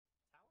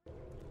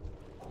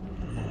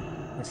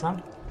Which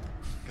one?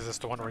 Is this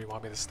the one where you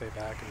want me to stay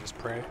back and just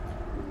pray?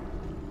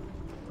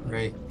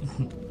 Great.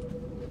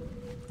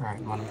 Alright,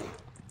 I'm on.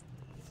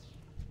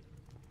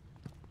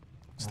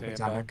 Stay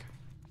back.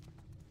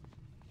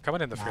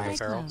 Coming in the fear of the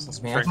feral.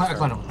 That's me. I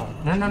clone him.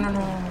 No, no, no, no, no,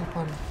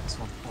 clone him. This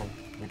one. Oh,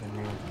 we didn't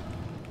hear him.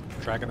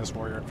 Dragging this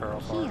warrior and feral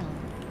far.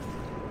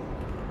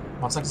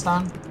 1 second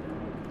stun.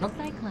 Nope.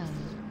 Cyclone.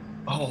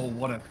 Oh,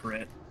 what a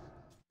crit.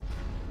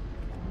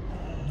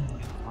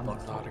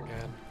 Not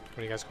again. What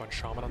are you guys going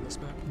shaman on this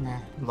map? Nah,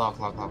 lock.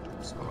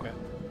 Okay.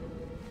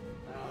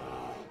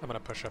 I'm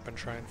gonna push up and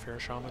try and fear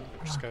shaman.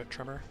 Just get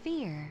tremor.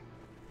 Fear.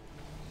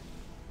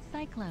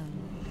 Cyclone.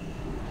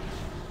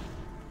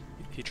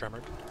 He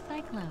tremored.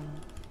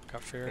 Cyclone.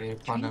 Got fear. Okay,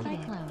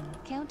 Cyclone.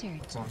 Countered.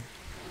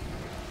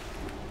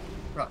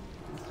 Right.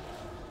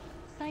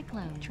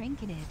 Cyclone.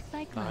 Trinketed.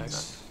 Cyclone.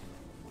 Nice.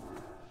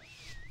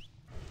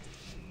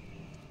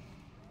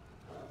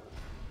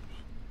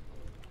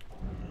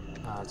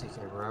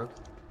 DK Rogue.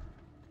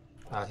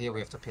 Here we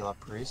have to peel up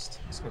Priest.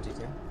 Let's go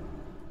DK. I'm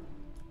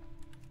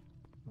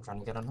trying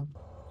to get on him.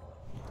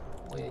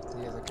 Wait,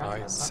 clear the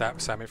guy.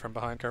 Sammy from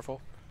behind,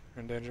 careful.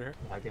 You're in danger here.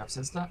 Might be up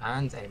Sister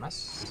and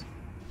Amos.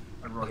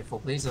 Okay, full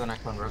please, and then I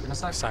clone Rogue in a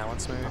sec.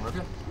 Silence me.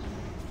 Rogue.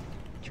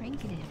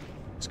 Trinketed.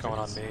 It's going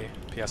on me.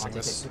 PSing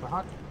this. Super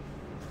hard.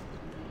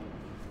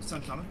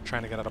 Sun coming.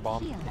 Trying to get out a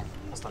bomb. Heal. Yeah,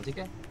 that's not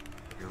DK.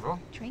 You're wrong.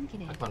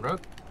 Trinketed. I clone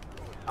Rogue.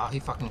 Oh, he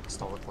fucking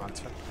stole it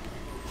once.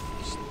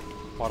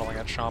 Waddling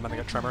at shaman to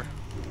get tremor.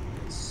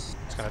 It's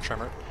gonna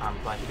tremor. I'm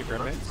blind. Keep your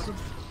inmates.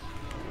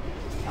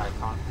 I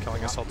can't.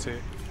 Killing SLT.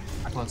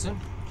 I clone soon.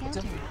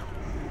 Countered.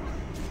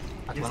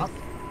 I clone up.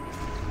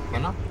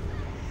 Clone up.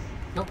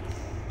 Go.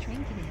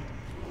 Trinketed.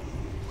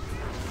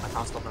 I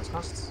can't stop those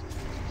costs.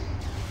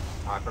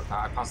 Oh,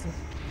 I passed him.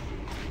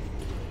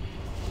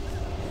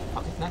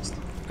 Okay, next.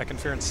 I can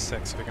fear in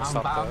 6 if we can I'm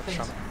stop bad the things.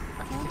 shaman.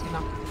 I can kick it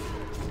now.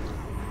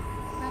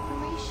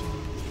 Preparation.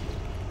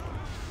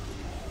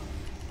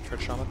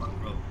 Crit shaman.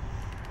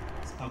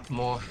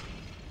 More.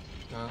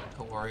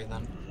 Go worry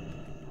then.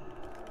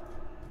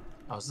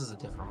 Oh, this is a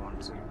different one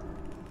too.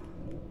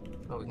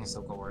 But we can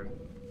still go worry.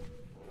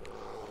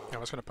 Yeah, I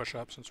was gonna push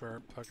up since we're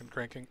fucking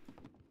cranking.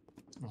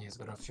 Yeah, he's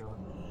got a fuel.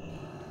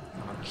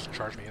 Just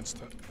charge me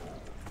instant.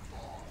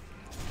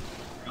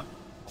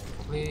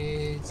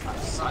 Please, I'm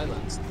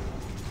silenced.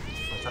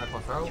 I'm trying to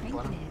call throw.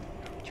 Trinketed.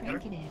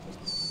 Trinketed.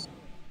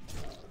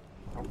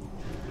 Oh.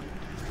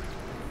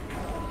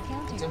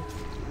 Countered. Him.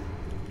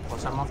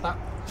 Watch him off that.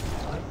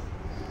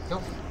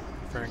 Go.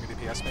 Fearing a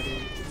DPS maybe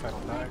if I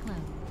don't die.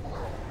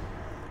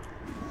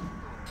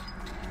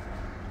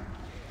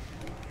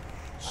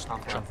 Cyclone. Just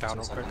jump down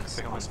real quick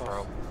to heal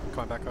myself.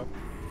 Coming back up.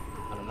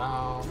 I don't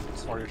know.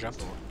 Warrior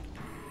jumped.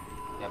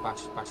 Yeah,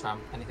 bash ram.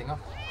 Anything up?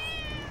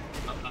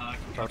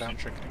 Throw down,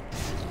 trinketing.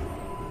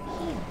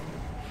 Heal.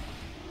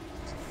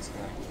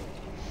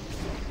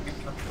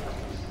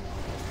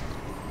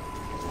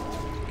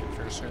 Get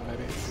fear soon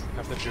maybe.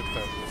 Have the juke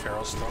the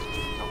feral still.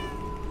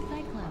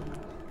 Cyclone.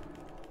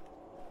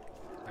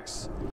 Nice.